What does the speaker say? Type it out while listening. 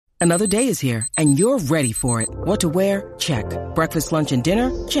Another day is here, and you're ready for it. What to wear? Check. Breakfast, lunch, and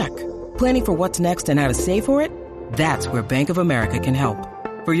dinner? Check. Planning for what's next and how to save for it? That's where Bank of America can help.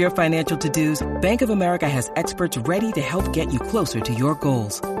 For your financial to-dos, Bank of America has experts ready to help get you closer to your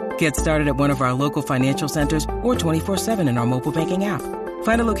goals. Get started at one of our local financial centers or 24/7 in our mobile banking app.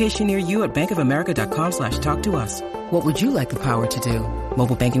 Find a location near you at bankofamerica.com/talktous. What would you like the power to do?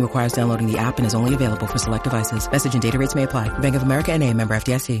 Mobile banking requires downloading the app and is only available for select devices. Message and data rates may apply. Bank of America N.A., member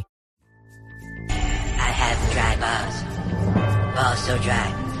FDIC. I have dry balls. Balls so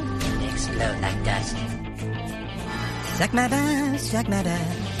dry, they explode like dust. Suck my balls, suck my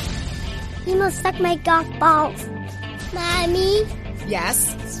balls. You must suck my golf balls. Mommy?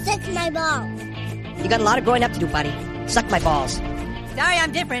 Yes? Suck my balls. You got a lot of growing up to do, buddy. Suck my balls. Sorry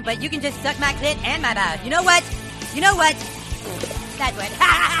I'm different, but you can just suck my clit and my balls. You know what? That's what.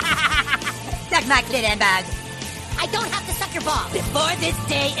 Suck my clit and balls. I don't have to suck your balls. Before this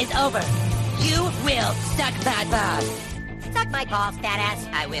day is over, you will suck my balls. Suck my balls, fat ass.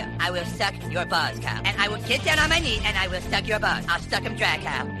 I will. I will suck your balls, Kyle. And I will get down on my knee and I will suck your balls. I'll suck them dry,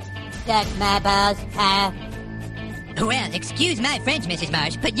 Kyle. Suck my balls, Kyle. Well, excuse my French, Mrs.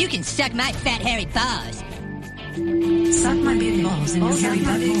 Marsh, but you can suck my fat, hairy balls. Suck my big balls in your hairy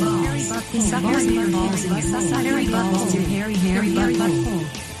butthole. Suck my big balls in your hairy butthole. Your hairy butthole.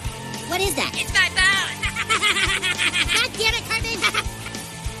 What is that? It's my balls. God damn it, Carmen!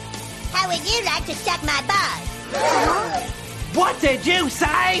 How would you like to suck my balls? What did you say?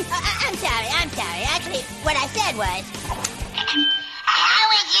 I'm sorry. Actually, what I said was... How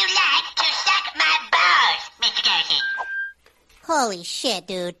would you like to suck my balls, Mr. Darcy? Holy shit,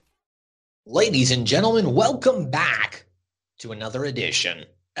 dude. Ladies and gentlemen, welcome back to another edition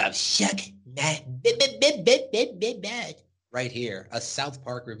of Suck My right here, a South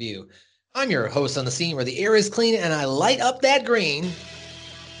Park review. I'm your host on the scene where the air is clean and I light up that green.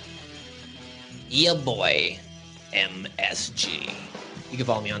 Yeah, boy, MSG. You can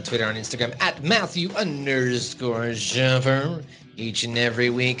follow me on Twitter and Instagram at Matthew_Sheffer. Each and every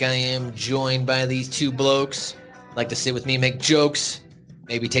week I am joined by these two blokes. Like to sit with me, make jokes,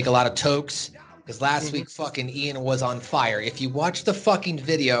 maybe take a lot of tokes. Because last week fucking Ian was on fire. If you watch the fucking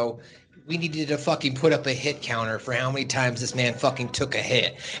video, we needed to fucking put up a hit counter for how many times this man fucking took a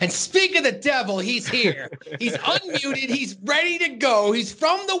hit. And speak of the devil, he's here. He's unmuted. He's ready to go. He's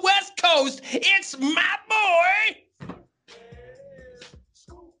from the West Coast. It's my boy.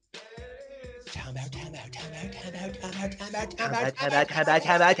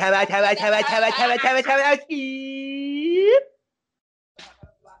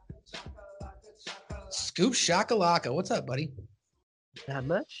 Scoop Shakalaka. What's up, buddy? Not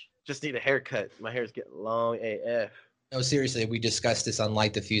much. Just need a haircut. My hair's getting long AF. No, seriously, we discussed this on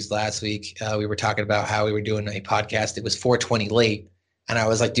Light the Fuse last week. We were talking about how we were doing a podcast. It was 4:20 late. And I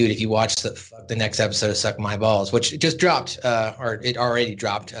was like, dude, if you watch the next episode of Suck My Balls, which just dropped, or it already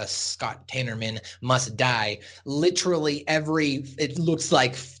dropped, Scott Tannerman Must Die. Literally it looks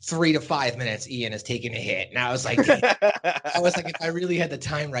like 3 to 5 minutes, Ian is taking a hit. And I was like, if I really had the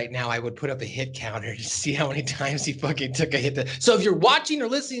time right now, I would put up a hit counter to see how many times he fucking took a hit. So if you're watching or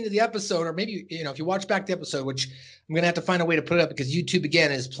listening to the episode, or maybe, if you watch back the episode, which I'm going to have to find a way to put it up because YouTube,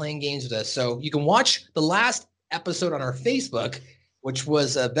 again, is playing games with us. So you can watch the last episode on our Facebook, which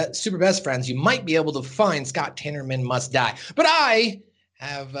was Super Best Friends. You might be able to find Scott Tannerman Must Die. But I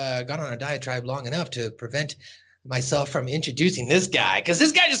have gone on a diatribe long enough to prevent myself from introducing this guy, because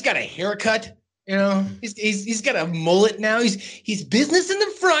this guy just got a haircut. He's got a mullet now. He's business in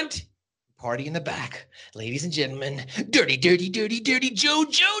the front, party in the back. Ladies and gentlemen, dirty Joe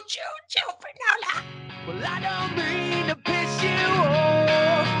Finola. Well, I don't mean to piss you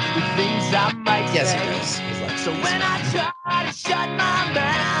off with things I might say. Yes, he does. So when I try to shut my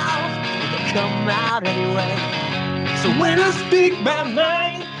mouth, they come out anyway. So when I speak my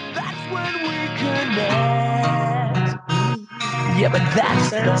mind, that's when we connect. Yeah, but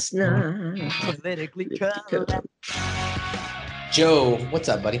that's not politically correct. Joe, what's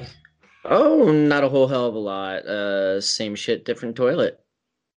up, buddy? Oh, not a whole hell of a lot. Same shit, different toilet.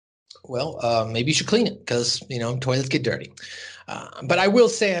 Well, maybe you should clean it because, toilets get dirty. But I will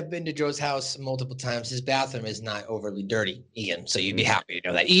say I've been to Joe's house multiple times. His bathroom is not overly dirty, Ian. So you'd be happy to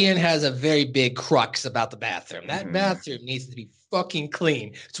know that. Ian has a very big crux about the bathroom. That bathroom needs to be fucking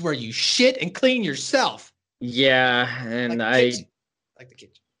clean. It's where you shit and clean yourself. Yeah, and like the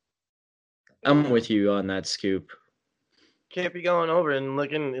kitchen. I'm with you on that, Scoop. Can't be going over and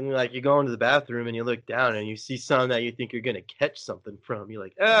looking and like you go into the bathroom and you look down and you see something that you think you're gonna catch something from. You're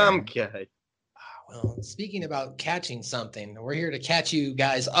like, I'm good. Well, speaking about catching something, we're here to catch you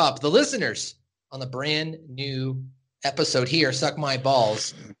guys up, the listeners, on the brand new episode here, Suck My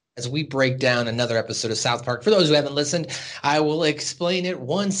Balls. as we break down another episode of South Park. For those who haven't listened, I will explain it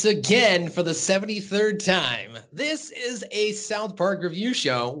once again for the 73rd time. This is a South Park review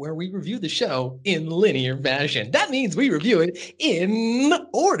show where we review the show in linear fashion. That means we review it in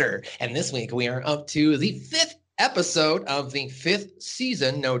order. And this week we are up to the 5th episode of the 5th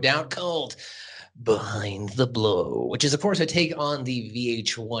season, no doubt, called Behind the Blow, which is, of course, a take on the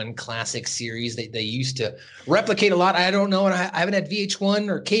VH1 classic series that they used to replicate a lot. I don't know, and I haven't had VH1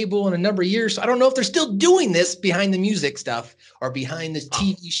 or cable in a number of years, so I don't know if they're still doing this behind the music stuff or behind this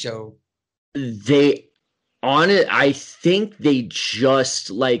TV show. I think they just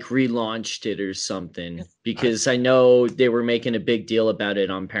relaunched it or something, because I know they were making a big deal about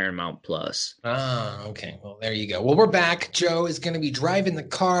it on Paramount Plus. Ah, okay. Well, there you go. Well, we're back. Joe is going to be driving the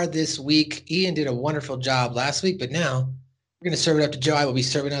car this week. Ian did a wonderful job last week, but now we're going to serve it up to Joe. I will be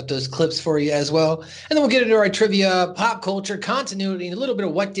serving out those clips for you as well. And then we'll get into our trivia, pop culture, continuity, and a little bit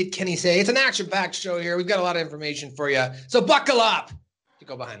of what did Kenny say. It's an action-packed show here. We've got a lot of information for you. So buckle up to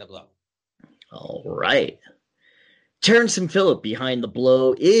go behind the blow. All right. Terrance and Phillip Behind the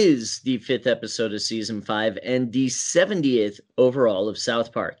Blow is the 5th episode of Season 5 and the 70th overall of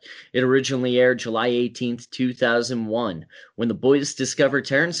South Park. It originally aired July 18th, 2001. When the boys discover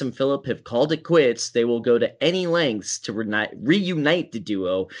Terrance and Phillip have called it quits, they will go to any lengths to reunite the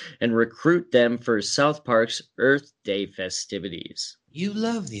duo and recruit them for South Park's Earth Day festivities. You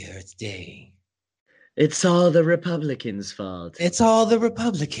love the Earth Day. It's all the Republicans' fault. It's all the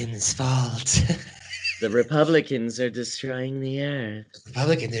Republicans' fault. The Republicans are destroying the Earth.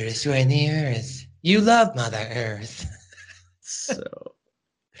 Republicans are destroying the Earth. You love Mother Earth. So,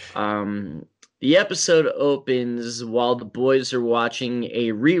 the episode opens while the boys are watching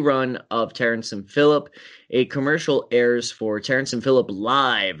a rerun of Terrance and Phillip. A commercial airs for Terrance and Phillip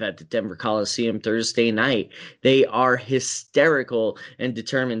live at the Denver Coliseum Thursday night. They are hysterical and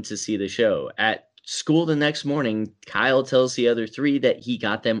determined to see the show. At school the next morning, Kyle tells the other three that he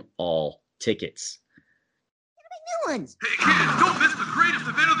got them all tickets. Ones. Hey kids, don't miss the greatest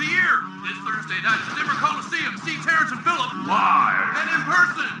event of the year! This Thursday night at the Denver Coliseum, see Terrance and Phillip live and in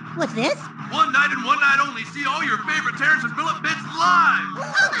person! What's this? One night and one night only, see all your favorite Terrance and Phillip bits live!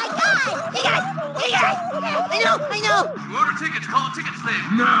 Oh my God! Hey guys! I know! To order tickets, call a ticket slave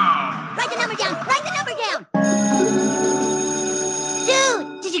now! Write the number down!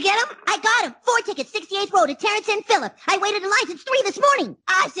 Dude, did you get them? I got them. 4 tickets, 68th row to Terrance and Phillip. I waited in line since 3 this morning.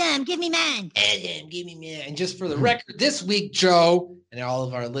 Awesome. Give me mine. Awesome. Give me mine. And just for the record, this week, Joe, and all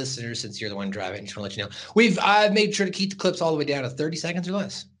of our listeners, since you're the one driving, just want to let you know, I've made sure to keep the clips all the way down to 30 seconds or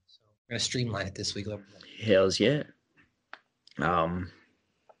less. So we're going to streamline it this week. Hells yeah.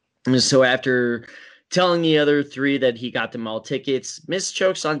 So after telling the other three that he got them all tickets, Miss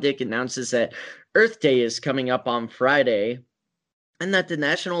Chokes on Dick announces that Earth Day is coming up on Friday, and that the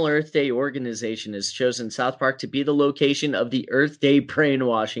National Earth Day organization has chosen South Park to be the location of the Earth Day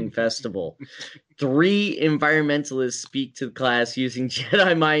Brainwashing Festival. 3 environmentalists speak to the class using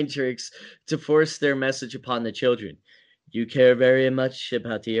Jedi mind tricks to force their message upon the children. You care very much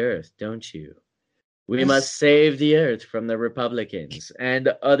about the Earth, don't you? We must save the Earth from the Republicans, and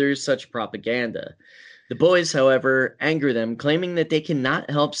other such propaganda. The boys, however, anger them, claiming that they cannot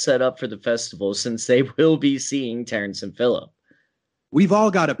help set up for the festival since they will be seeing Terrance and Phillip. We've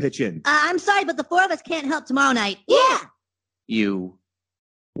all got to pitch in. I'm sorry, but the 4 of us can't help tomorrow night. Yeah. You.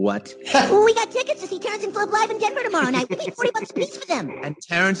 What? We got tickets to see Terrance and Phillip live in Denver tomorrow night. We paid $40 a piece for them. And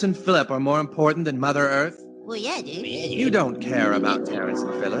Terrance and Phillip are more important than Mother Earth? Well, yeah, dude. You don't care about Terrance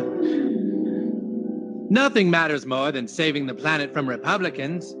and Phillip. Nothing matters more than saving the planet from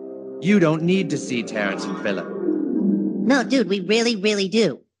Republicans. You don't need to see Terrance and Phillip. No, dude, we really, really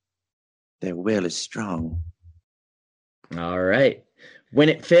do. Their will is strong. All right. When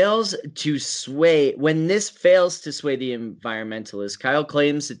this fails to sway the environmentalists, Kyle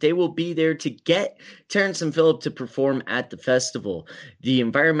claims that they will be there to get Terrance and Phillip to perform at the festival. The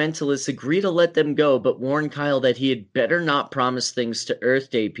environmentalists agree to let them go, but warn Kyle that he had better not promise things to Earth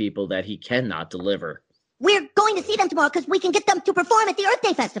Day people that he cannot deliver. We're going to see them tomorrow because we can get them to perform at the Earth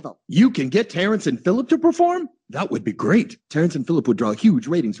Day Festival. You can get Terrance and Phillip to perform? That would be great. Terrance and Phillip would draw huge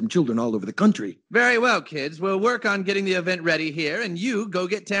ratings from children all over the country. Very well, kids. We'll work on getting the event ready here, and you go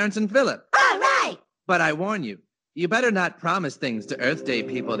get Terrance and Phillip. All right! But I warn you, you better not promise things to Earth Day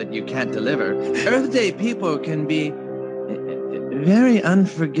people that you can't deliver. Earth Day people can be very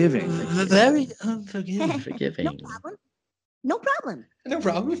unforgiving. Very unforgiving. Forgiving. No problem. No problem. No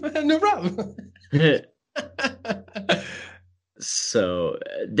problem. No problem. So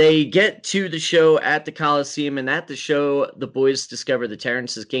they get to the show at the Coliseum, and at the show, the boys discover that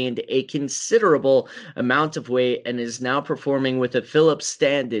Terrance has gained a considerable amount of weight and is now performing with a Phillip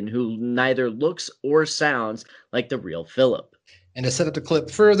stand-in who neither looks or sounds like the real Phillip. And to set up the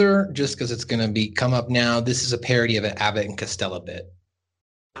clip further, just because it's going to come up now, this is a parody of an Abbott and Costello bit.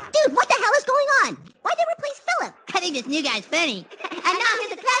 Dude, what the hell is going on? Why'd they replace Phillip? I think this new guy's funny. And now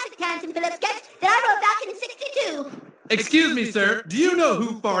here's a classic Terrance and Phillip sketch that I wrote back in '62. Excuse me, sir. Do you know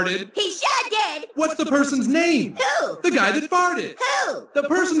who farted? He sure did. What's the person's name? Who? The guy that farted. Who? The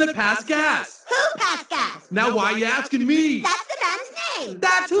person that passed gas. Who passed gas? Now why are you asking me? That's the man's name.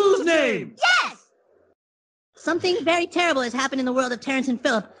 That's whose name? Yes. Something very terrible has happened in the world of Terrance and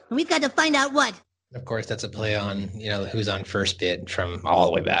Phillip, and we've got to find out what. Of course, that's a play on, who's on first bit from all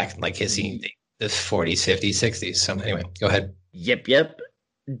the way back, like the 40s, 50s, 60s. So anyway, go ahead. Yep.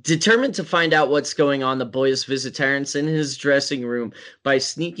 Determined to find out what's going on, the boys visit Terrance in his dressing room by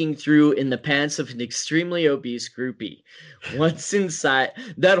sneaking through in the pants of an extremely obese groupie. Once inside,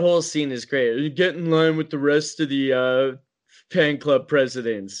 that whole scene is great. Get in line with the rest of the fan club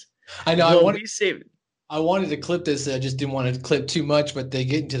presidents. I know. I wanted to clip this. I just didn't want to clip too much, but they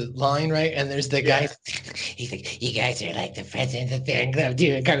get into the line, right? And there's the guy. He's like, "You guys are like the president of the fan club,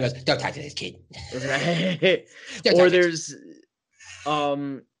 dude." And kind of goes, "Don't talk to this kid." Right. Or there's,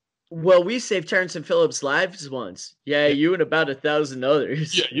 well, we saved Terrance and Phillip's lives once. Yeah, you and about 1,000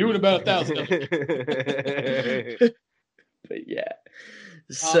 others. Yeah, you and about 1,000 others. But yeah.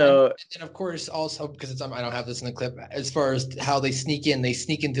 So and then of course also because I don't have this in the clip as far as how they sneak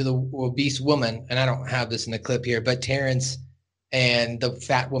into the obese woman, and I don't have this in the clip here, but Terrance and the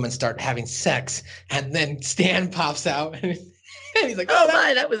fat woman start having sex, and then Stan pops out and he's like, "Oh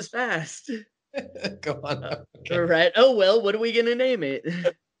my, that was fast." Go on. Okay. All right. Oh well, what are we gonna name it?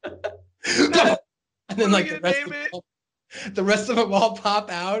 And then like the rest of them all pop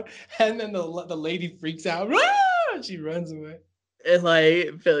out, and then the lady freaks out. She runs away. And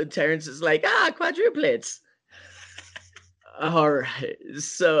like Terrance is like, quadruplets. All right.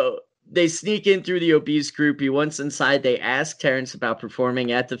 So they sneak in through the obese groupie. Once inside, they ask Terrance about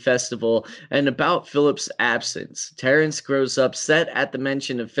performing at the festival and about Phillip's absence. Terrance grows upset at the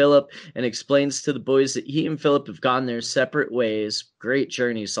mention of Phillip and explains to the boys that he and Phillip have gone their separate ways. Great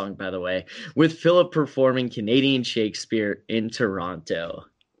Journey song, by the way, with Phillip performing Canadian Shakespeare in Toronto.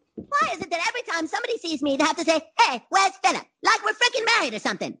 Why is it that every time somebody sees me, they have to say, "Hey, where's Phillip?" Like we're freaking married or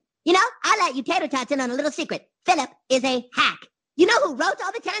something. I let you tater tots in on a little secret. Phillip is a hack. You know who wrote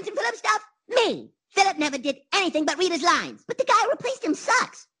all the Terrance and Phillip stuff? Me. Phillip never did anything but read his lines. But the guy who replaced him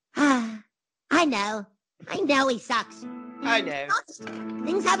sucks. I know he sucks. I know.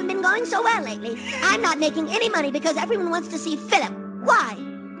 Things haven't been going so well lately. I'm not making any money because everyone wants to see Phillip. Why?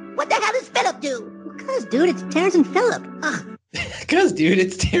 What the hell does Phillip do? Because, dude, it's Terrance and Phillip. Ugh. Because, dude,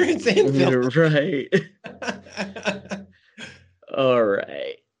 it's Terrance and Phillip. Right. All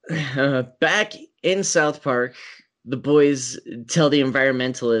right. Back in South Park, the boys tell the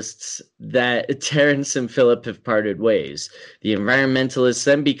environmentalists that Terrance and Phillip have parted ways. The environmentalists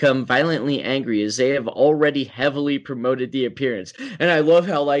then become violently angry as they have already heavily promoted the appearance. And I love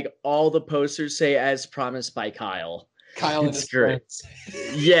how, like, all the posters say, "As promised by Kyle." Kyle and his friends.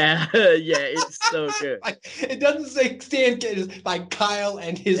 Yeah, it's so good. It doesn't say Stan Kid, it's by Kyle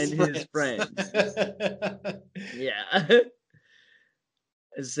and his friends. Yeah.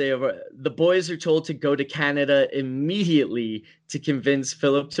 The boys are told to go to Canada immediately to convince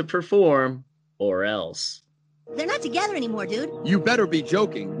Phillip to perform, or else. They're not together anymore, dude. You better be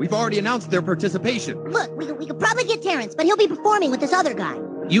joking. We've already announced their participation. Look, we could probably get Terrance, but he'll be performing with this other guy.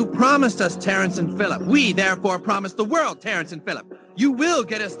 You promised us Terrance and Phillip. We, therefore, promise the world Terrance and Phillip. You will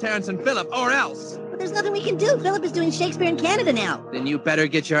get us Terrance and Phillip, or else. But there's nothing we can do. Phillip is doing Shakespeare in Canada now. Then you better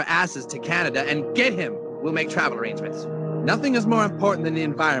get your asses to Canada and get him. We'll make travel arrangements. Nothing is more important than the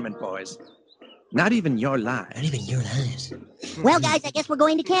environment, boys. Not even your lives. Not even your lives. Well, guys, I guess we're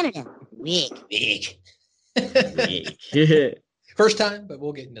going to Canada. Weak. First time, but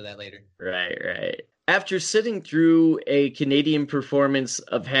we'll get into that later. Right. After sitting through a Canadian performance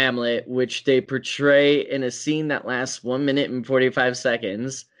of Hamlet, which they portray in a scene that lasts 1 minute and 45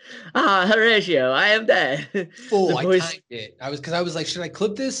 seconds. Horatio, I am dead. I timed it. I was like, should I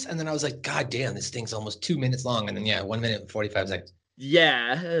clip this? And then I was like, God damn, this thing's almost 2 minutes long. And then 1 minute and 45 seconds.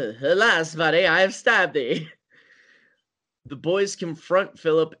 Yeah, alas, buddy, I have stabbed thee. The boys confront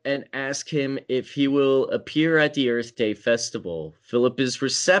Phillip and ask him if he will appear at the Earth Day Festival. Phillip is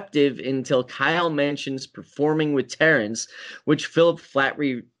receptive until Kyle mentions performing with Terrance, which Phillip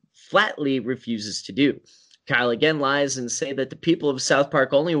flatly refuses to do. Kyle again lies and say that the people of South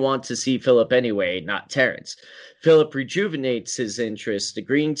Park only want to see Phillip anyway, not Terrance. Phillip rejuvenates his interest,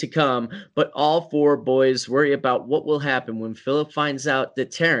 agreeing to come, but all four boys worry about what will happen when Phillip finds out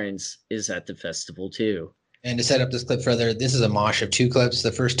that Terrance is at the festival too. And to set up this clip further, this is a mosh of two clips.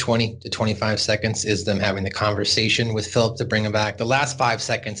 The first 20 to 25 seconds is them having the conversation with Phillip to bring him back. The last 5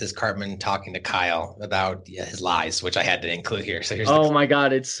 seconds is Cartman talking to Kyle about his lies, which I had to include here. So here's my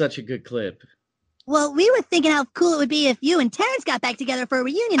God, it's such a good clip. Well, we were thinking how cool it would be if you and Terrance got back together for a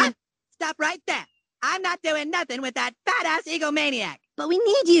reunion. Stop right there. I'm not doing nothing with that fat-ass egomaniac. But we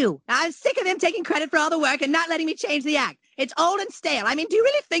need you. I'm sick of him taking credit for all the work and not letting me change the act. It's old and stale. I mean, do you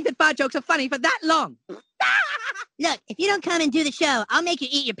really think that fart jokes are funny for that long? Look, if you don't come and do the show, I'll make you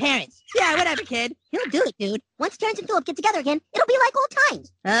eat your parents. Yeah, whatever, kid. He'll do it, dude. Once Terrance and Phillip get together again, it'll be like old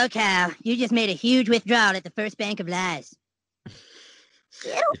times. Oh, Cal, you just made a huge withdrawal at the first bank of lies.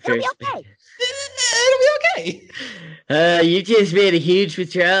 It'll be okay. It'll be okay. You just made a huge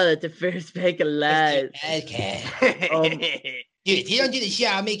withdrawal at the first bank of lies. Okay. Dude, if you don't do the show,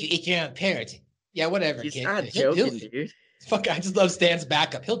 I'll make you eat your own parents. Yeah, whatever, He's kid. not He'll joking, do it. dude. Fuck, I just love Stan's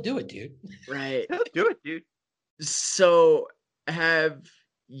backup. He'll do it, dude. Right. He'll do it, dude. So, have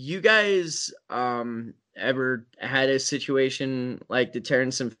you guys ever had a situation like the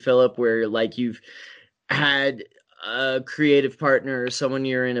Terrance and Phillip where like you've had a creative partner or someone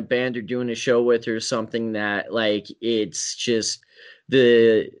you're in a band or doing a show with or something that like it's just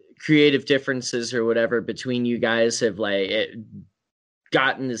the creative differences or whatever between you guys have like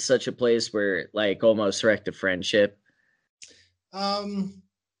gotten to such a place where it, like almost wrecked a friendship?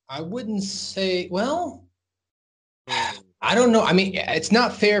 I wouldn't say, well, I don't know. I mean, it's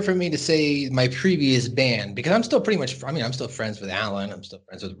not fair for me to say my previous band because I'm still pretty much, I mean, I'm still friends with Alan. I'm still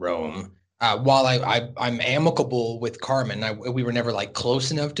friends with Rome. While I'm amicable with Carmen, we were never like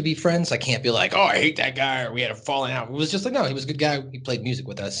close enough to be friends. I can't be like, oh, I hate that guy, or we had a falling out. It was just like, no, he was a good guy. He played music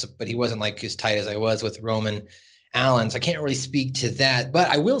with us, but he wasn't like as tight as I was with Roman Allen. So I can't really speak to that. But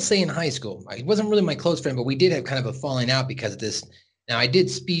I will say in high school, he wasn't really my close friend, but we did have kind of a falling out because of this. Now I did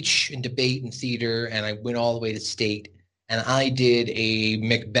speech and debate and theater, and I went all the way to state, and I did a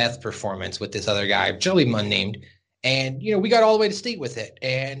Macbeth performance with this other guy, Joey unnamed. And, you know, we got all the way to state with it.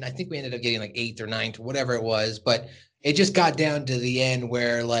 And I think we ended up getting like 8th or 9th or whatever it was. But it just got down to the end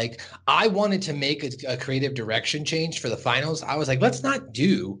where like I wanted to make a creative direction change for the finals. I was like, let's not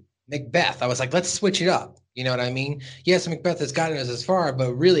do Macbeth. I was like, let's switch it up. You know what I mean? Yes, Macbeth has gotten us as far,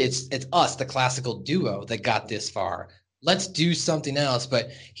 but really it's us, the classical duo, that got this far. Let's do something else.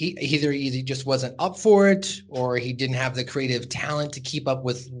 But he either just wasn't up for it or he didn't have the creative talent to keep up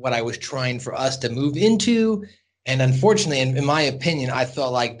with what I was trying for us to move into. And unfortunately, in my opinion, I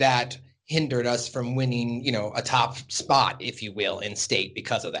felt like that hindered us from winning, you know, a top spot, if you will, in state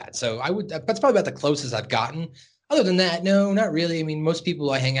because of that. So that's probably about the closest I've gotten. Other than that, no, not really. I mean, most people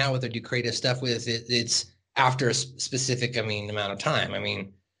I hang out with or do creative stuff with, it's after a specific, amount of time. I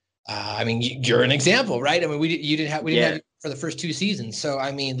mean, you're an example, right? I mean, we didn't have you for the first 2 seasons. So,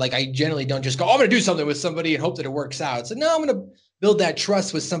 I mean, like I generally don't just go, I'm going to do something with somebody and hope that it works out. So no, I'm going to build that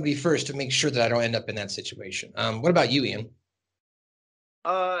trust with somebody first to make sure that I don't end up in that situation. What about you, Ian?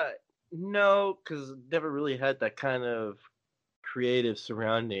 No, because never really had that kind of creative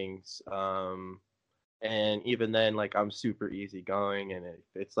surroundings. And even then, like I'm super easygoing, and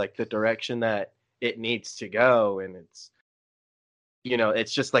it's like the direction that it needs to go, and it's, you know,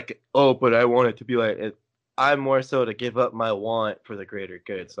 it's just like, oh, but I want it to be like it. I'm more so to give up my want for the greater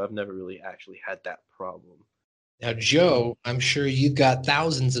good. So I've never really actually had that problem. Now, Joe, I'm sure you've got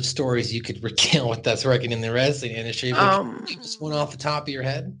thousands of stories you could recount with us working in the wrestling industry. But just one off the top of your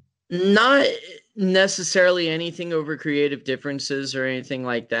head? Not necessarily anything over creative differences or anything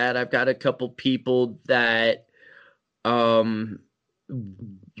like that. I've got a couple people that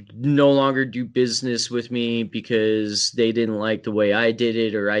no longer do business with me because they didn't like the way I did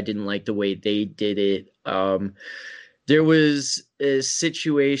it or I didn't like the way they did it. There was a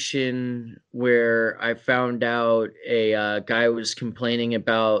situation where I found out a guy was complaining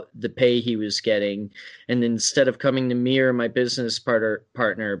about the pay he was getting. And instead of coming to me or my business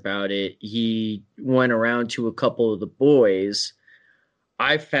partner about it, he went around to a couple of the boys.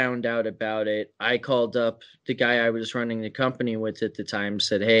 I found out about it. I called up the guy I was running the company with at the time,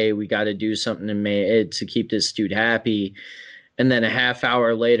 said, hey, we got to do something to keep this dude happy. And then a half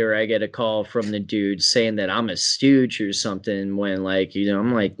hour later, I get a call from the dude saying that I'm a stooge or something when, like, you know,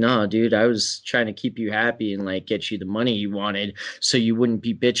 I'm like, no, dude, I was trying to keep you happy and, like, get you the money you wanted so you wouldn't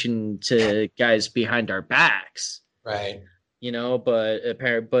be bitching to guys behind our backs. Right. You know, but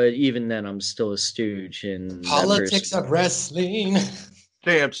even then, I'm still a stooge. And politics of wrestling.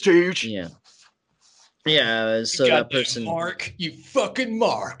 Damn stooge. Yeah. Yeah, so You that goddamn person. Mark, you fucking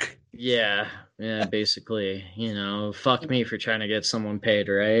Mark. Yeah, basically, fuck me for trying to get someone paid,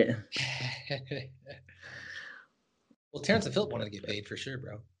 right? Well, Terrance and Phillip wanted to get paid for sure,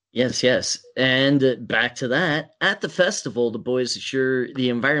 bro. Yes. And back to that, at the festival, the boys assure the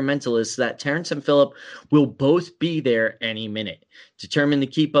environmentalists that Terrance and Phillip will both be there any minute. Determined to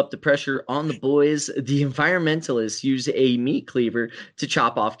keep up the pressure on the boys, the environmentalists use a meat cleaver to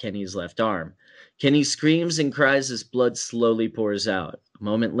chop off Kenny's left arm. Kenny screams and cries as blood slowly pours out. A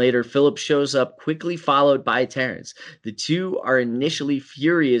moment later, Phillip shows up, quickly followed by Terrance. The two are initially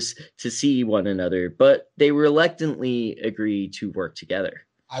furious to see one another, but they reluctantly agree to work together.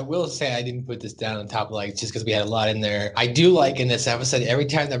 I will say I didn't put this down on top of just because we had a lot in there. I do like in this episode, every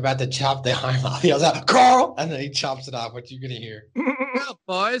time they're about to chop the arm off, he yells out, Carl! And then he chops it off, what you're going to hear. Well,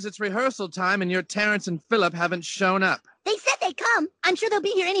 boys, it's rehearsal time and your Terrance and Phillip haven't shown up. They said they'd come. I'm sure they'll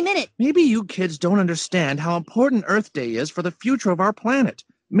be here any minute. Maybe you kids don't understand how important Earth Day is for the future of our planet.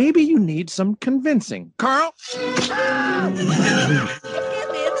 Maybe you need some convincing. Carl? Excuse me, is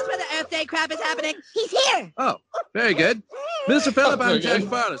this where the Earth Day crap is happening? He's here. Oh, very good. Mr. Phillip, I'm Jack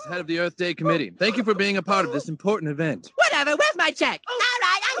Farless, head of the Earth Day Committee. Thank you for being a part of this important event. Whatever, where's my check? All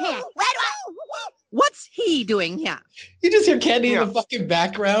right, I'm here. Where do I... What's he doing here? You just hear Candy in the fucking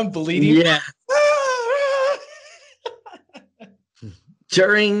background bleeding. Yeah.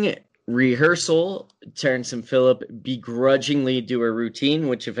 During rehearsal, Terrance and Phillip begrudgingly do a routine,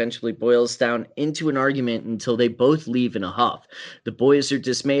 which eventually boils down into an argument until they both leave in a huff. The boys are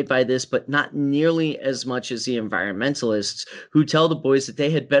dismayed by this, but not nearly as much as the environmentalists, who tell the boys that they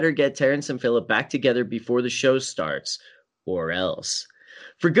had better get Terrance and Phillip back together before the show starts, or else.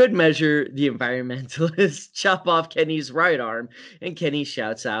 For good measure, the environmentalists chop off Kenny's right arm, and Kenny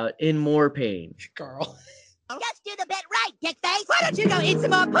shouts out in more pain. Carl. Just do the bit right, dickface. Why don't you go eat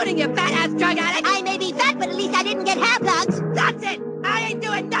some more pudding, you fat-ass drug addict? I may be fat, but at least I didn't get hair plugs. That's it! I ain't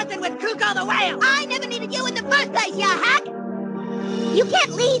doing nothing with Kuko the whale! I never needed you in the first place, you hack! You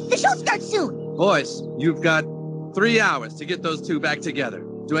can't leave. The show starts soon. Boys, you've got 3 hours to get those two back together.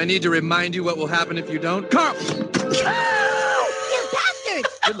 Do I need to remind you what will happen if you don't? Carl! Oh, you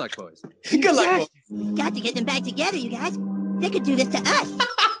bastards! Good luck, boys. Good luck, boys. Got to get them back together, you guys. They could do this to us.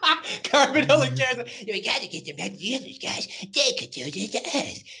 Carmen only cares. We got to get them back together, guys. They could do this to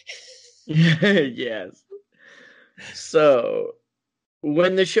us. Yes. So,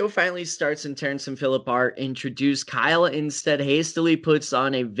 when the show finally starts and Terrance and Phillip are introduced, Kyle instead hastily puts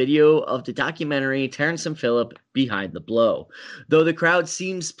on a video of the documentary Terrance and Phillip Behind the Blow. Though the crowd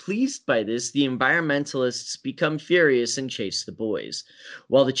seems pleased by this, the environmentalists become furious and chase the boys.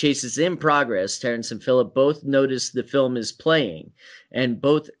 While the chase is in progress, Terrance and Phillip both notice the film is playing, and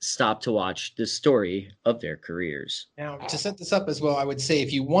both stop to watch the story of their careers. Now, to set this up as well, I would say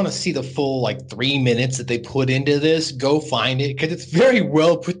if you want to see the full 3 minutes that they put into this, go find it, because it's very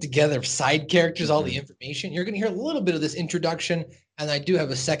well put together. Side characters, all the information. You're going to hear a little bit of this introduction, and I do have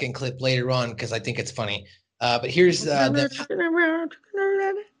a second clip later on because I think it's funny. But here's here's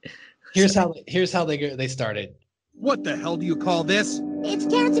how they started. What the hell do you call this? It's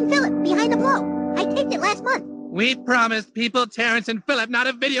Terrance and Phillip, Behind the Blow. I taped it last month. We promised people Terrance and Phillip, not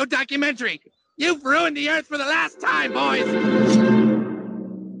a video documentary. You've ruined the earth for the last time, boys.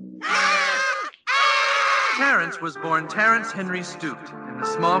 Terrance was born Terrance Henry Stute in the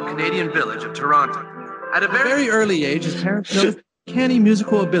small Canadian village of Toronto. At a very early age, his parents noticed canny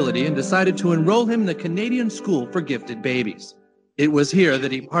musical ability and decided to enroll him in the Canadian School for Gifted Babies. It was here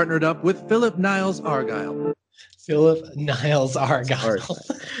that he partnered up with Philip Niles Argyle. Phillip Niles Argyle.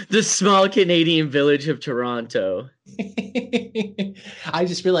 The small Canadian village of Toronto. I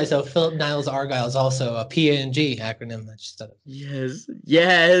just realized how Phillip Niles Argyle is also a PNG acronym. Yes.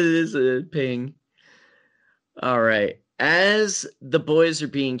 Yeah, it is a ping. All right. As the boys are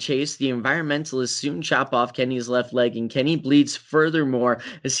being chased, the environmentalists soon chop off Kenny's left leg, and Kenny bleeds furthermore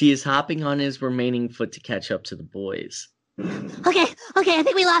as he is hopping on his remaining foot to catch up to the boys. Okay, I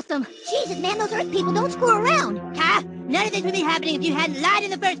think we lost them. Jesus, man, those Earth people don't screw around. Huh? None of this would be happening if you hadn't lied in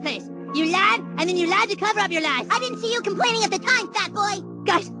the first place. You lied, and then you lied to cover up your lies. I didn't see you complaining at the time, fat boy.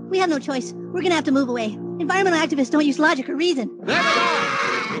 Guys, we have no choice. We're gonna have to move away. Environmental activists don't use logic or reason.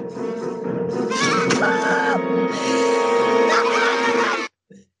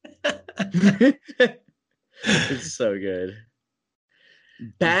 It's so good.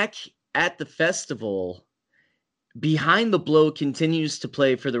 Back at the festival, Behind the Blow continues to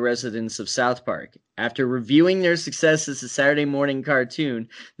play for the residents of South Park. After reviewing their success as a Saturday morning cartoon,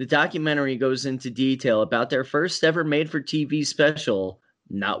 the documentary goes into detail about their first ever made-for-TV special,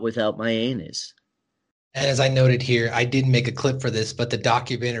 Not Without My Anus. And as I noted here, I didn't make a clip for this, but the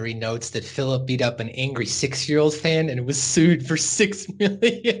documentary notes that Phillip beat up an angry 6-year-old fan and was sued for $6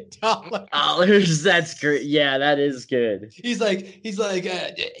 million. That's great. Yeah, that is good. He's like,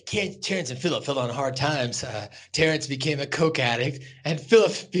 Terrance and Phillip fell on hard times. Terrance became a coke addict, and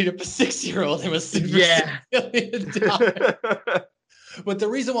Phillip beat up a 6-year-old and was sued for $6 million. But the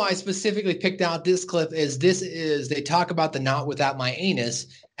reason why I specifically picked out this clip is they talk about the Not Without My Anus.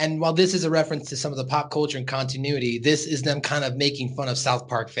 And while this is a reference to some of the pop culture and continuity, this is them kind of making fun of South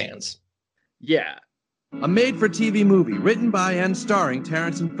Park fans. Yeah. A made-for-TV movie written by and starring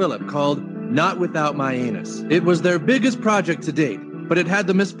Terrance and Phillip called Not Without My Anus. It was their biggest project to date, but it had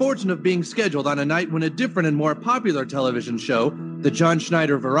the misfortune of being scheduled on a night when a different and more popular television show, the John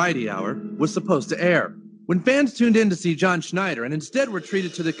Schneider Variety Hour, was supposed to air. When fans tuned in to see John Schneider and instead were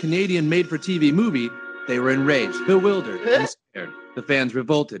treated to the Canadian made-for-TV movie, they were enraged, bewildered, and scared. The fans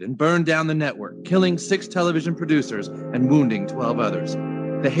revolted and burned down the network, killing 6 television producers and wounding 12 others.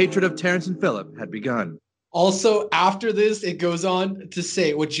 The hatred of Terrance and Phillip had begun. Also, after this, it goes on to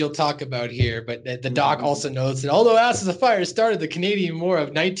say, which you'll talk about here, but the doc also notes that although Asses of Fire started the Canadian War of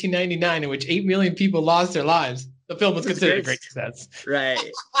 1999, in which 8 million people lost their lives, the film was considered a great success.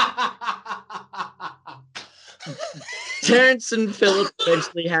 Right. Terrance and Phillip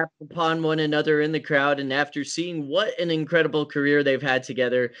eventually happened upon one another in the crowd, and after seeing what an incredible career they've had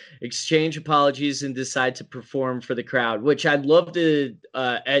together, exchange apologies and decide to perform for the crowd, which I love the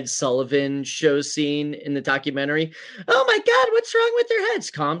Ed Sullivan show scene in the documentary. Oh my God, what's wrong with their heads?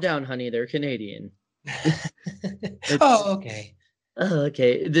 Calm down, honey, they're Canadian. Oh, okay.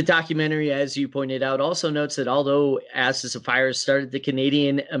 Okay. The documentary, as you pointed out, also notes that although Asses of Fire started the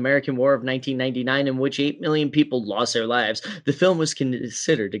Canadian-American War of 1999, in which 8 million people lost their lives, the film was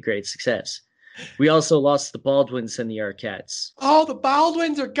considered a great success. We also lost the Baldwins and the Arquettes. Oh, the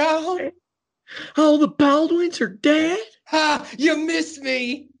Baldwins are gone. Oh, the Baldwins are dead. Ha! You missed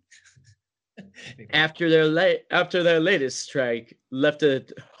me. After their latest strike left a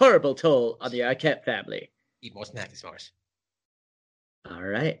horrible toll on the Arquette family. Eat more snacks, Mars. All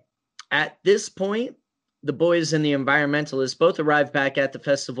right. At this point, the boys and the environmentalists both arrive back at the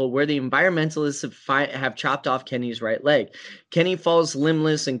festival where the environmentalists have chopped off Kenny's right leg. Kenny falls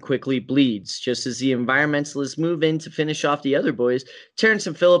limbless and quickly bleeds. Just as the environmentalists move in to finish off the other boys, Terrance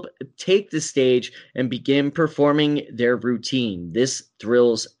and Phillip take the stage and begin performing their routine. This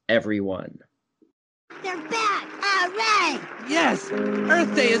thrills everyone. They're back! All right! Yes!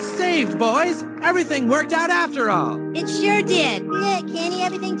 Earth Day is saved, boys! Everything worked out after all! It sure did. Look, Kenny,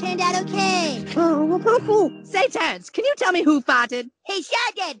 everything turned out okay. Say, Terrance, can you tell me who farted? He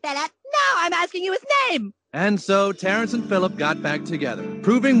sure did, Phillip. No, I'm asking you his name. And so Terrance and Phillip got back together,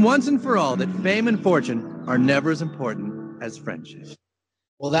 proving once and for all that fame and fortune are never as important as friendship.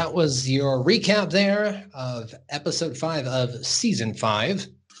 Well, that was your recap there of episode 5 of season 5.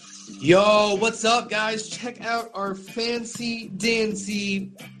 Yo, what's up, guys? Check out our fancy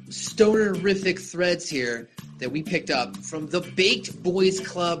dancy stonerific threads here that we picked up from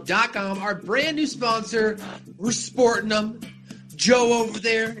thebakedboysclub.com, our brand new sponsor. We're sporting them. Joe over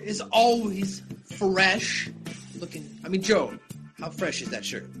there is always fresh looking. I mean, Joe, how fresh is that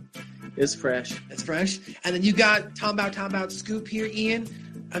shirt? It's fresh. It's fresh. And then you got Tom Bout Scoop here, Ian.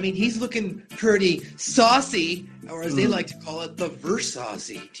 I mean, he's looking pretty saucy, or as they like to call it, the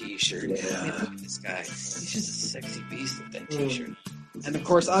Versaucy t-shirt. Yeah. I mean, look at this guy. He's just a sexy beast with that t-shirt. And, of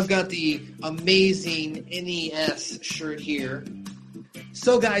course, I've got the amazing NES shirt here.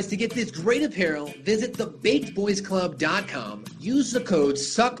 So, guys, to get this great apparel, visit thebakedboysclub.com. Use the code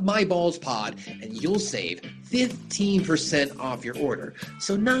SUCKMYBALLSPOD, and you'll save 15% off your order.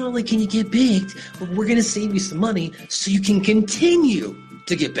 So not only can you get baked, but we're going to save you some money so you can continue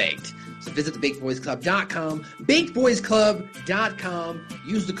to get baked. So visit thebakedboysclub.com, bakedboysclub.com.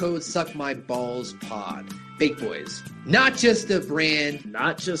 Use the code SUCKMYBALLSPOD. Baked Boys, not just a brand.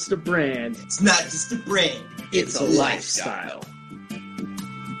 Not just a brand. It's not just a brand. It's a lifestyle.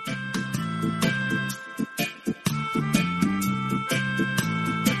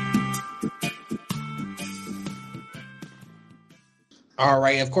 All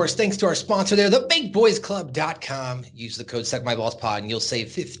right, of course, thanks to our sponsor there, thebakedboysclub.com. Use the code SuckMyBallsPod and you'll save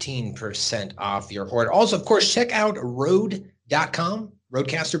 15% off your order. Also, of course, check out Rode.com,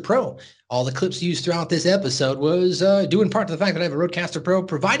 Rodecaster Pro. All the clips used throughout this episode was due in part to the fact that I have a Rodecaster Pro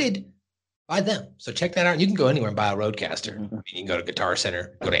provided by them. So check that out. You can go anywhere and buy a Rodecaster. I mean, you can go to Guitar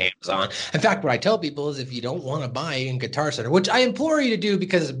Center, go to Amazon. In fact, what I tell people is if you don't want to buy in Guitar Center, which I implore you to do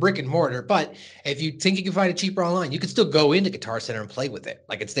because it's brick and mortar, but if you think you can find it cheaper online, you can still go into Guitar Center and play with it.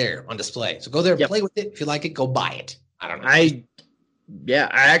 Like it's there on display. So go there and play with it. If you like it, go buy it. I don't know. Yeah,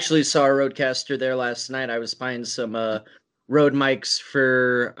 I actually saw a Rodecaster there last night. I was buying some Rode mics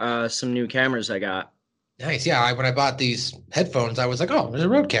for some new cameras I got. Nice. Yeah, when I bought these headphones, I was like, oh, there's a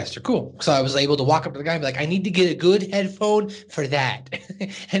Rodecaster. Cool. So I was able to walk up to the guy and be like, I need to get a good headphone for that.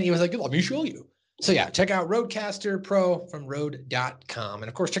 And he was like, let me show you. So yeah, check out Rodecaster Pro from Rode.com. And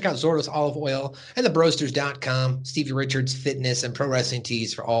of course, check out Zordo's Olive Oil and thebrosters.com, Stevie Richards Fitness and Pro Wrestling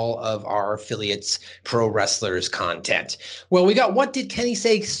Tees for all of our affiliates, pro wrestlers content. Well, we got What Did Kenny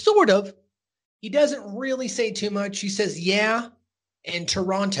Say? Sort of. He doesn't really say too much. He says, yeah, in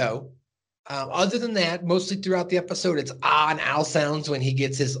Toronto. Other than that, mostly throughout the episode, it's and ow sounds when he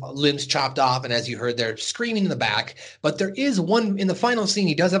gets his limbs chopped off. And as you heard, they're screaming in the back. But there is one in the final scene.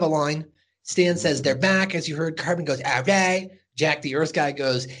 He does have a line. Stan says they're back. As you heard, Cartman goes, all right. Jack, the Earth guy,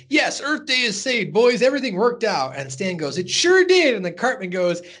 goes, yes, Earth Day is saved, boys. Everything worked out. And Stan goes, it sure did. And then Cartman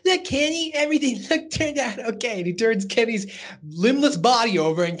goes, look, Kenny, everything turned out okay. And he turns Kenny's limbless body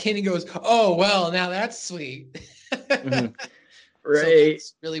over. And Kenny goes, oh, well, now that's sweet. Mm-hmm. Right. So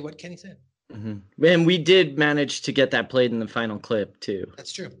that's really what Kenny said. Mm-hmm. And we did manage to get that played in the final clip, too.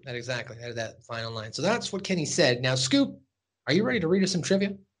 That's true. That final line. So that's what Kenny said. Now, Scoop, are you ready to read us some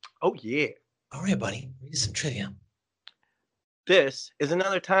trivia? Oh, yeah. All right, buddy. Read us some trivia. This is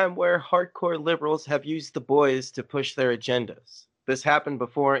another time where hardcore liberals have used the boys to push their agendas. This happened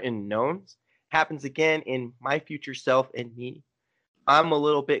before in Knowns, happens again in My Future Self and Me. I'm a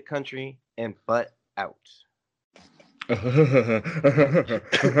little bit country and butt out. But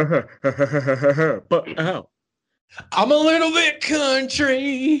oh. I'm a little bit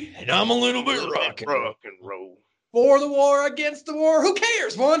country and I'm a little bit rock and roll. For the war, against the war, who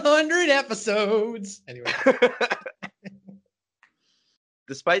cares? 100 episodes. Anyway.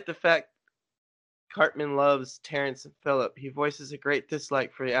 Despite the fact Cartman loves Terrance and Phillip, he voices a great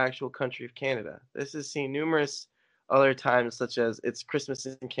dislike for the actual country of Canada. This is seen numerous other times, such as It's Christmas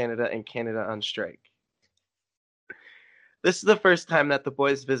in Canada and Canada on Strike. This is the first time that the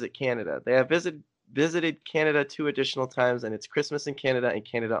boys visit Canada. They have visited Canada 2 additional times, and It's Christmas in Canada and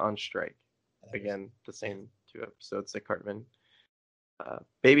Canada on Strike. Again, the same 2 episodes that Cartman.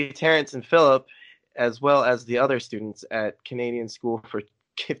 Baby Terrance and Phillip, as well as the other students at Canadian School for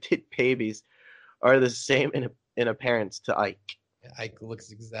Gifted Babies, are the same in appearance to Ike. Ike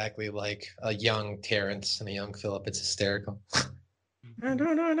looks exactly like a young Terrance and a young Phillip. It's hysterical. I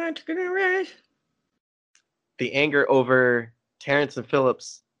don't know how to get it right. The anger over Terrance and Phillip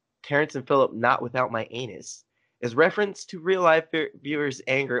not without my anus is reference to real life viewers'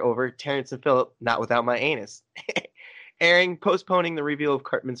 anger over Terrance and Phillip not without my anus. Airing, postponing the reveal of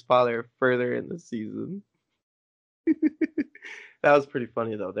Cartman's father further in the season. That was pretty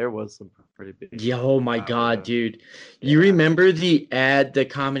funny, though. There was some pretty big. Oh my God, dude. You remember the ad that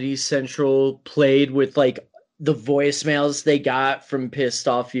Comedy Central played with, like, the voicemails they got from pissed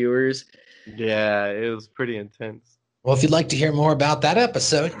off viewers? Yeah, it was pretty intense. Well, if you'd like to hear more about that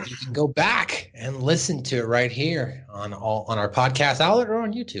episode, you can go back and listen to it right here on our podcast outlet or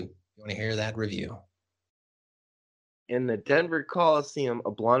on YouTube. You want to hear that review. In the Denver Coliseum,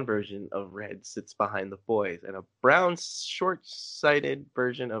 a blonde version of Red sits behind the boys, and a brown, short-sighted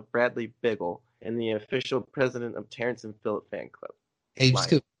version of Bradley Biggle, and the official president of Terrance and Phillip fan club. Hey,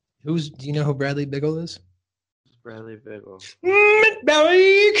 Scoop, do you know who Bradley Biggle is? Bradley Biggle.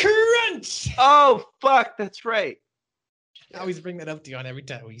 Belly Crunch! Oh, fuck, that's right. I always bring that up to you on every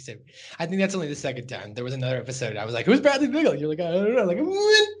time we say. I think that's only the second time. There was another episode. I was like, "Who's Bradley Biggle?" You're like, "I don't know." Like,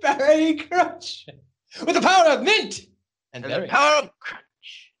 Mint Berry Crunch with the power of mint and berry. The power of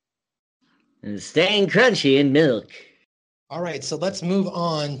crunch and staying crunchy in milk. All right, so let's move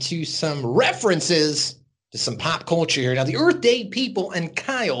on to some references to some pop culture here. Now, the Earth Day people and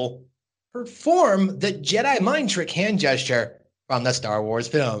Kyle perform the Jedi mind trick hand gesture from the Star Wars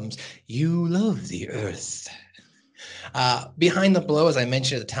films. You love the Earth. Behind the Blow, as I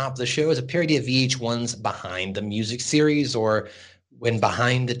mentioned at the top of the show, is a parody of VH1's Behind the Music series, or When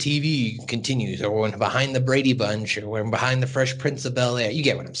Behind the TV Continues, or When Behind the Brady Bunch, or When Behind the Fresh Prince of Bel-Air. You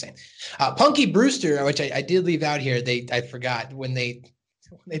get what I'm saying. Punky Brewster, which I did leave out here, I forgot when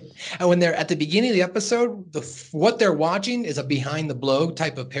they're at the beginning of the episode, what they're watching is a Behind the Blow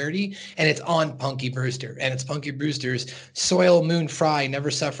type of parody, and it's on Punky Brewster, and it's Punky Brewster's Soil Moon Fry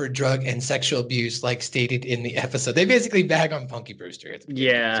never suffered drug and sexual abuse, like stated in the episode. They basically bag on Punky Brewster.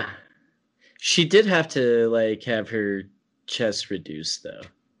 Yeah, she did have to have her chest reduced though.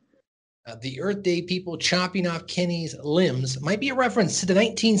 The Earth Day people chopping off Kenny's limbs might be a reference to the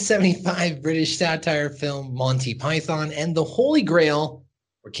 1975 British satire film Monty Python and the Holy Grail,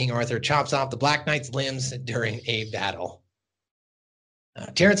 where King Arthur chops off the Black Knight's limbs during a battle.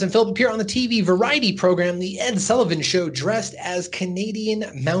 Terrance and Phillip appear on the TV variety program The Ed Sullivan Show dressed as Canadian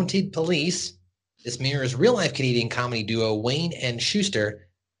mounted police. This mirrors real-life Canadian comedy duo Wayne and Schuster,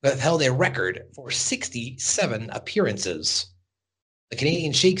 who have held a record for 67 appearances. The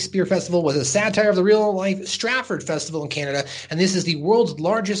Canadian Shakespeare Festival was a satire of the real-life Stratford Festival in Canada, and this is the world's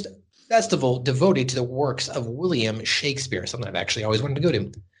largest festival devoted to the works of William Shakespeare, something I've actually always wanted to go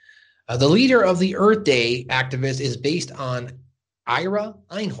to. The leader of the Earth Day activist is based on Ira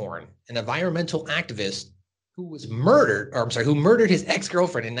Einhorn, an environmental activist who murdered his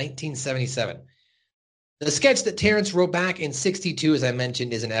ex-girlfriend in 1977. The sketch that Terrance wrote back in 62, as I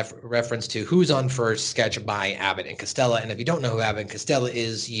mentioned, is an reference to Who's on First, sketch by Abbott and Costello. And if you don't know who Abbott and Costello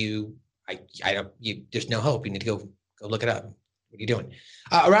is, there's no hope. You need to go look it up. What are you doing?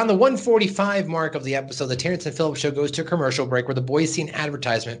 Around the 1:45 mark of the episode, the Terrance and Phillip Show goes to a commercial break where the boys see an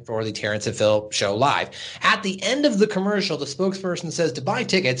advertisement for the Terrance and Phillip Show live. At the end of the commercial, the spokesperson says to buy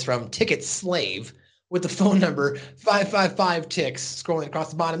tickets from Ticket Slave with the phone number 555-TICKS scrolling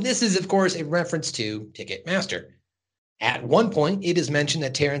across the bottom. This is, of course, a reference to Ticketmaster. At one point, it is mentioned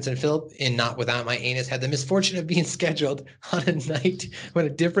that Terrance and Phillip in Not Without My Anus had the misfortune of being scheduled on a night when a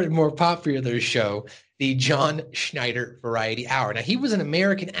different, more popular show, the John Schneider Variety Hour. Now, he was an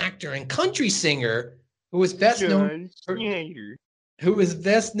American actor and country singer who was best known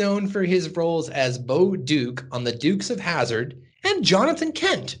for his roles as Bo Duke on The Dukes of Hazzard and Jonathan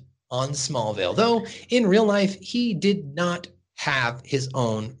Kent on Smallville, though in real life, he did not have his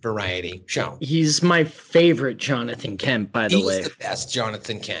own variety show. He's my favorite Jonathan Kent, by the way. He's the best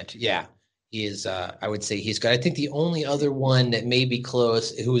Jonathan Kent. Yeah, he is. I would say he's good. I think the only other one that may be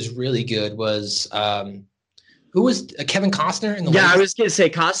close, who was really good, was Kevin Costner in the latest? I was going to say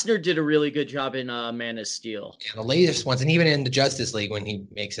Costner did a really good job in Man of Steel. Yeah, the latest ones, and even in the Justice League when he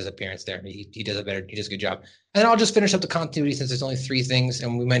makes his appearance there, he does a good job. And I'll just finish up the continuity since there's only 3 things,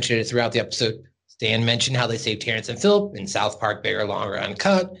 and we mentioned it throughout the episode. Stan mentioned how they saved Terrance and Phillip in South Park, Bigger, Longer,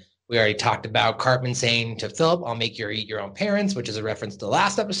 Uncut. We already talked about Cartman saying to Phillip, I'll make you eat your own parents, which is a reference to the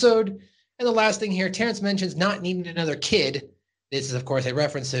last episode. And the last thing here, Terrance mentions not needing another kid. This is, of course, a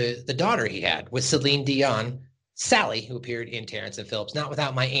reference to the daughter he had with Celine Dion, Sally, who appeared in Terrance and Phillip's Not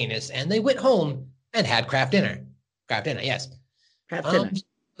Without My Anus, and they went home and had craft dinner. Craft dinner, yes. Craft dinner.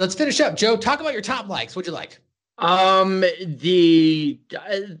 Let's finish up. Joe, talk about your top likes. What'd you like? The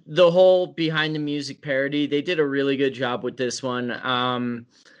whole behind the music parody, they did a really good job with this one. I'm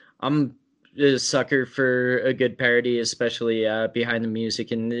a sucker for a good parody, especially behind the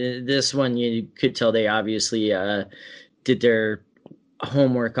music, and this one you could tell they obviously did their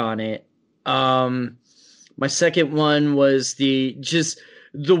homework on it. My second one was the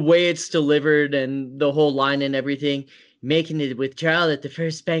way it's delivered and the whole line and everything. Making it withdrawal at the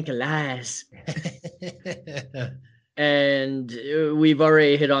first bank of lies. And we've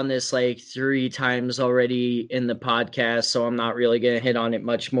already hit on this like 3 times already in the podcast, so I'm not really going to hit on it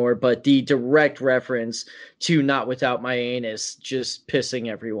much more. But the direct reference to Not Without My Anus just pissing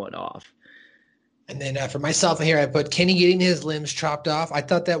everyone off. And then for myself here, I put Kenny getting his limbs chopped off. I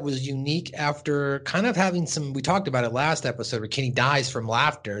thought that was unique after kind of having we talked about it last episode where Kenny dies from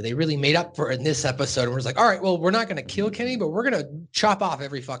laughter. They really made up for it in this episode. And we're like, all right, well, we're not going to kill Kenny, but we're going to chop off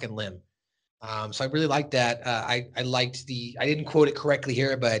every fucking limb. So I really liked that. I liked I didn't quote it correctly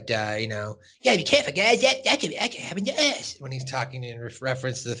here, but, yeah, be careful, guys. That could happen to us. When he's talking in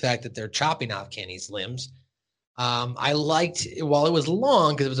reference to the fact that they're chopping off Kenny's limbs. I liked, while it was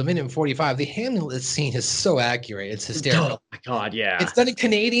long, because it was 1:45, the Hamlet scene is so accurate. It's hysterical. Oh, my God, yeah. It's done in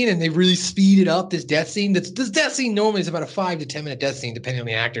Canadian, and they really speeded up this death scene. This death scene normally is about a 5 to 10 minute death scene, depending on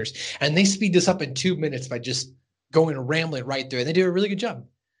the actors. And they speed this up in 2 minutes by just going and rambling right through it. And they do a really good job.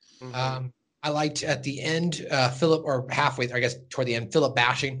 Mm-hmm. I liked at the end, Phillip, or halfway, I guess, toward the end, Phillip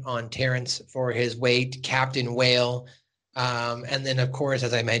bashing on Terrance for his weight, Captain Whale. And then, of course,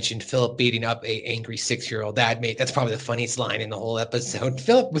 as I mentioned, Phillip beating up a angry 6-year-old. That's probably the funniest line in the whole episode.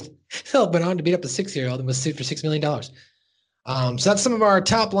 Phillip went on to beat up a 6-year-old and was sued for $6 million. So that's some of our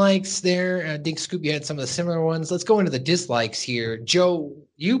top likes there. I think Scoop, you had some of the similar ones. Let's go into the dislikes here. Joe,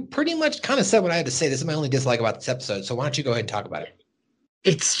 you pretty much kind of said what I had to say. This is my only dislike about this episode. So why don't you go ahead and talk about it?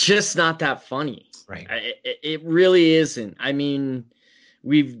 It's just not that funny. Right. It really isn't. I mean,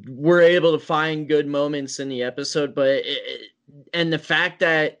 we're able to find good moments in the episode, but and the fact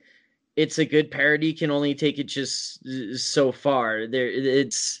that it's a good parody can only take it just so far.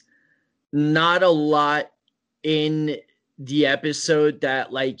 It's not a lot in the episode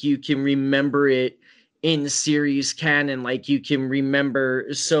that like you can remember it in series canon. Like, you can remember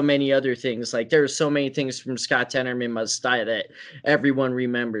so many other things. Like, there are so many things from Scott Tenorman Must Die that everyone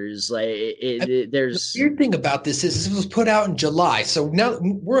remembers. Like, there's... The weird thing about this is this was put out in July. So now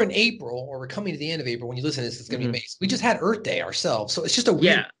we're in April, or we're coming to the end of April. When you listen to this, it's going to be amazing. We just had Earth Day ourselves. So it's just a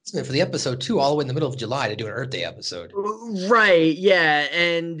weird announcement for the episode, too, all the way in the middle of July to do an Earth Day episode. Right, yeah.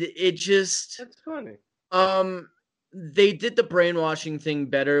 And it just... That's funny. They did the brainwashing thing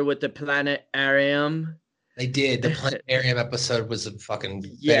better with the Planetarium. They did. The Planetarium episode was a fucking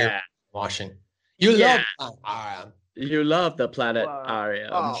washing. You love the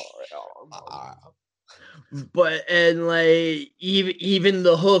Planetarium. But, and like, even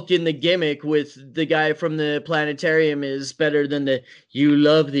the hook in the gimmick with the guy from the Planetarium is better than the "you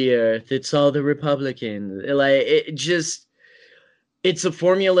love the Earth, it's all the Republicans." Like, it just... It's a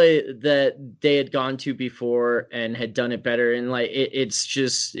formula that they had gone to before and had done it better. And like, it's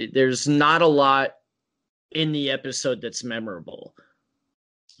just, there's not a lot in the episode that's memorable.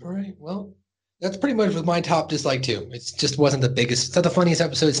 All right. Well, that's pretty much with my top dislike too. It just wasn't the biggest, it's not the funniest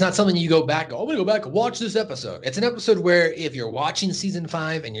episode. It's not something you go back, I'm going to go back and watch this episode. It's an episode where if you're watching season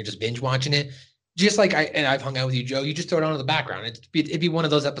 5 and you're just binge watching it, just like I've hung out with you, Joe, you just throw it on in the background. It'd be one of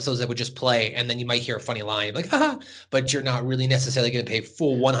those episodes that would just play, and then you might hear a funny line, like, haha, but you're not really necessarily going to pay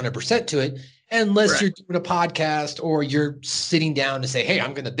full 100% to it unless you're doing a podcast or you're sitting down to say, hey,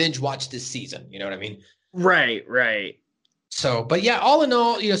 I'm going to binge watch this season. You know what I mean? Right. So, but yeah, all in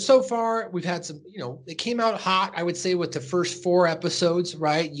all, so far we've had some, it came out hot, I would say, with the first 4 episodes,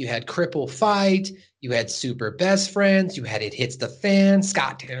 right? You had Cripple Fight, you had Super Best Friends, you had It Hits the Fan,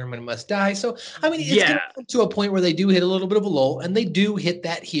 Scott Tenorman Must Die. So, I mean, it's going to come to a point where they do hit a little bit of a lull, and they do hit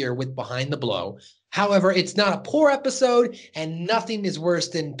that here with Behind the Blow. However, it's not a poor episode, and nothing is worse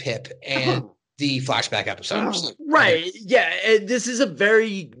than Pip and the flashback episode. Right. Yeah. This is a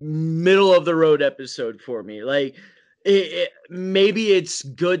very middle of the road episode for me. Like, maybe it's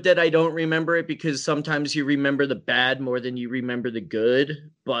good that I don't remember it, because sometimes you remember the bad more than you remember the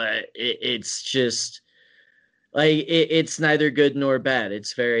good, but it's just like, it's neither good nor bad.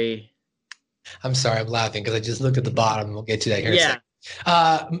 It's very... I'm sorry, I'm laughing because I just looked at the bottom. We'll get to that here in a second.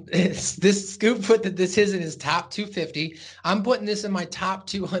 This Scoop put that this is in his top 250. I'm putting this in my top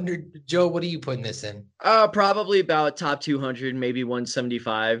 200. Joe, what are you putting this in? Probably about top 200, maybe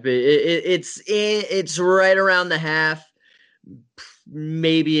 175. But it's right around the half.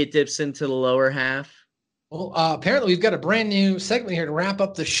 Maybe it dips into the lower half. Well, apparently we've got a brand new segment here to wrap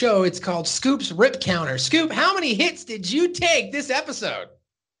up the show. It's called Scoop's Rip Counter. Scoop, how many hits did you take this episode?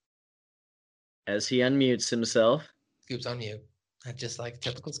 As he unmutes himself. Scoop's on mute. Just like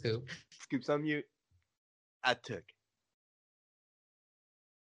typical Scoop. Scoop's on mute. I took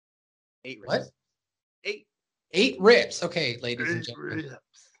 8 rips. What? 8. 8 rips. Okay, ladies and gentlemen.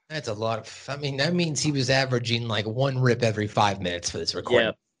 That's a lot of, that means he was averaging like 1 rip every 5 minutes for this recording.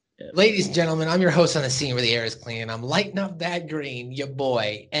 Yep. Ladies and gentlemen, I'm your host on the scene where the air is clean. I'm lighting up that green, your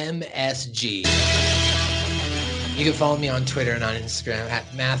boy, MSG. You can follow me on Twitter and on Instagram at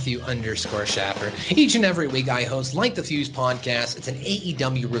Matthew_Schaffer. Each and every week I host Like the Fuse podcast. It's an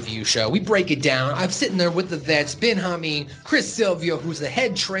AEW review show. We break it down. I'm sitting there with the vets, Ben Hameen, Chris Silvio, who's the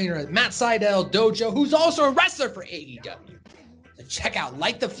head trainer at Matt Seidel Dojo, who's also a wrestler for AEW. So check out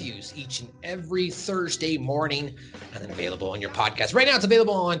Like the Fuse each and every Thursday morning, and then available on your podcast. Right now it's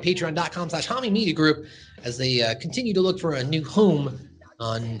available on patreon.com/Hameen Media Group as they continue to look for a new home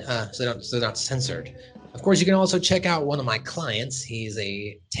on so they're not censored. Of course, you can also check out one of my clients. He's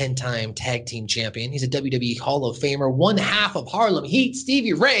a 10-time tag team champion. He's a WWE Hall of Famer, one half of Harlem Heat,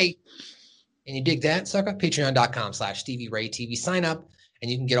 Stevie Ray. And you dig that? Sucker? Patreon.com/Stevie Ray TV. Sign up,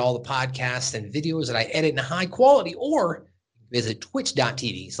 and you can get all the podcasts and videos that I edit in high quality, or visit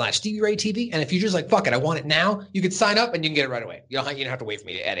twitch.tv/Stevie Ray TV. And if you're just like, fuck it, I want it now, you can sign up and you can get it right away. You don't have to wait for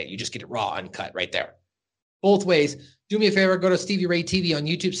me to edit. You just get it raw, uncut right there. Both ways. Do me a favor, go to Stevie Ray TV on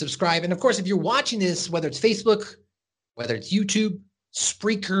YouTube, subscribe. And of course, if you're watching this, whether it's Facebook, whether it's YouTube,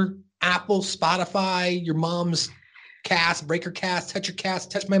 Spreaker, Apple, Spotify, your mom's cast, Breaker Cast, Touch Your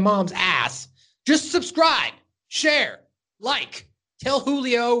Cast, Touch My Mom's Ass, just subscribe, share, like, tell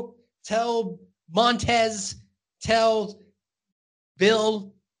Julio, tell Montez, tell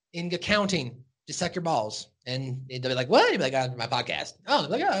Bill in accounting to suck your balls. And they'll be like, what? You'll be like, oh, my podcast. Oh,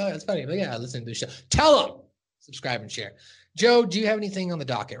 like, oh, that's funny. Like, yeah, listen to the show. Tell them. Subscribe and share. Joe, do you have anything on the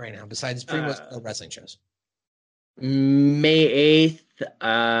docket right now besides pretty much wrestling shows? May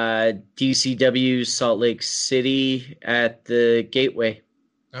 8th, DCW Salt Lake City at the Gateway.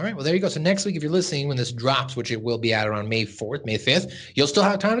 All right. Well, there you go. So next week, if you're listening when this drops, which it will be out around May 4th, May 5th, you'll still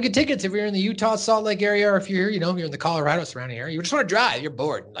have time to get tickets if you're in the Utah, Salt Lake area, or if you're, you're in the Colorado surrounding area. You just want to drive. You're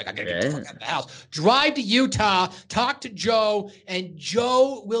bored. Like, I got to get the fuck out of the house. Drive to Utah, talk to Joe, and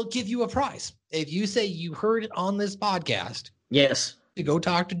Joe will give you a prize. If you say you heard it on this podcast, yes, to go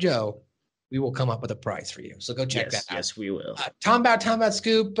talk to Joe, we will come up with a prize for you. So go check that out. Yes, we will. Tom About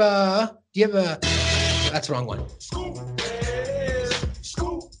Scoop. Do you have a... That's the wrong one.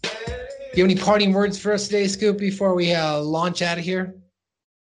 Do you have any parting words for us today, Scoop, before we launch out of here?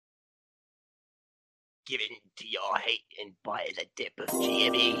 Give in to your hate and by the dip of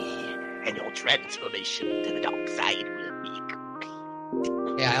GME, and your transformation to the dark side will be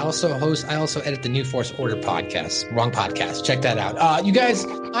complete. Yeah, I also edit the New Force Order podcast. Wrong podcast. Check that out. You guys,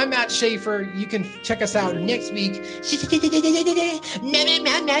 I'm Matt Schaefer. You can check us out next week.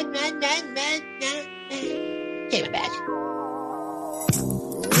 Okay, my bad.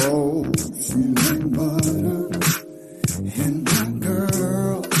 Oh, feeling butter, and my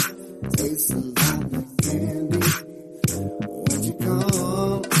girl tastes like candy. When you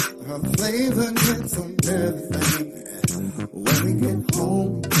come, her flavor gets on everything. When we get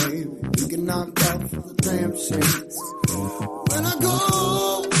home, baby, we can knock off the damn shades. When I go,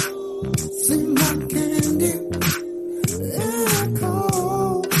 see my candy, yeah,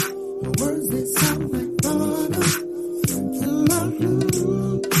 cold. The words they sound like butter.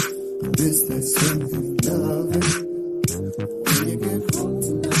 This is something loving. When you get home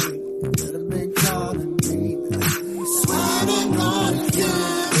tonight, you better be calling me. Sweating on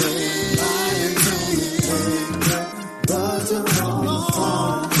again, lying to me, but you're on the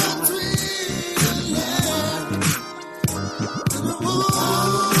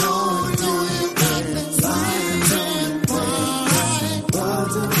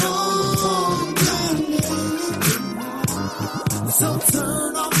so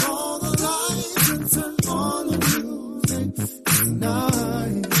turn